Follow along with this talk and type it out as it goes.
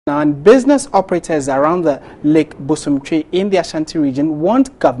And business operators around the Lake Bosomtwe in the Ashanti region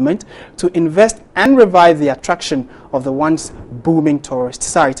want government to invest and revive the attraction of the once booming tourist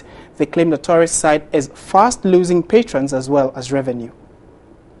site. They claim the tourist site is fast losing patrons as well as revenue.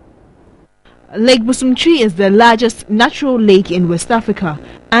 Lake Bosomtwe is the largest natural lake in West Africa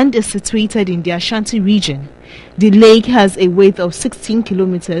and is situated in the Ashanti region. The lake has a width of 16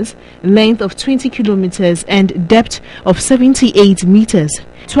 kilometers, length of 20 kilometers and depth of 78 meters.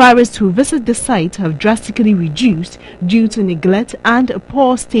 Tourists who visit the site have drastically reduced due to neglect and a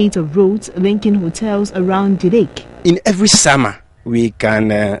poor state of roads linking hotels around the lake. In every summer, we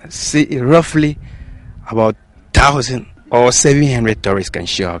can see roughly about 1,000 or 700 tourists can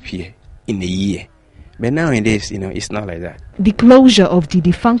show up here in a year. But nowadays, it's not like that. The closure of the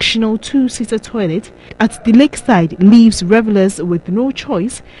dysfunctional two-seater toilet at the lakeside leaves revelers with no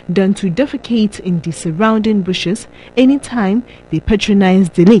choice than to defecate in the surrounding bushes anytime they patronize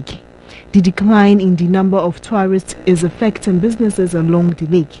the lake. The decline in the number of tourists is affecting businesses along the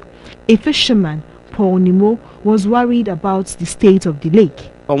lake. A fisherman, Paul Nimo, was worried about the state of the lake.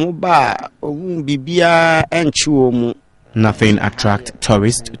 Nothing attracts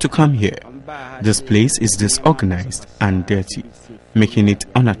tourists to come here. This place is disorganized and dirty, making it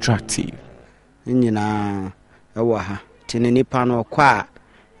unattractive. Nonetheless,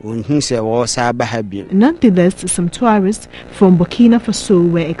 some tourists from Burkina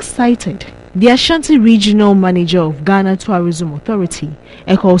Faso were excited. The Ashanti Regional Manager of Ghana Tourism Authority,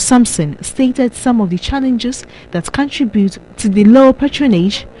 Eko Samson, stated some of the challenges that contribute to the low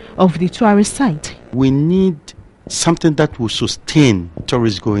patronage of the tourist site. We need something that will sustain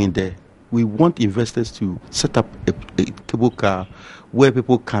tourists going there. We want investors to set up a cable car where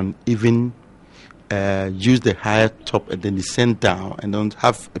people can even use the higher top and then descend down and then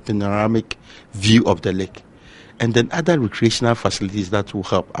have a panoramic view of the lake. And then other recreational facilities that will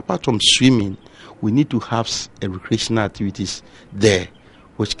help. Apart from swimming, we need to have recreational activities there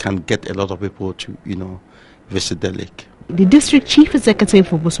which can get a lot of people to, visit the lake. The district chief executive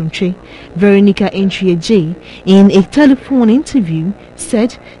for Bosomtwe, Veronica J, in a telephone interview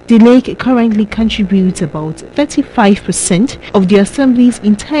said the lake currently contributes about 35% of the assembly's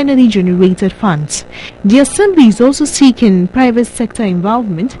internally generated funds. The assembly is also seeking private sector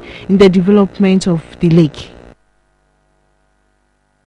involvement in the development of the lake.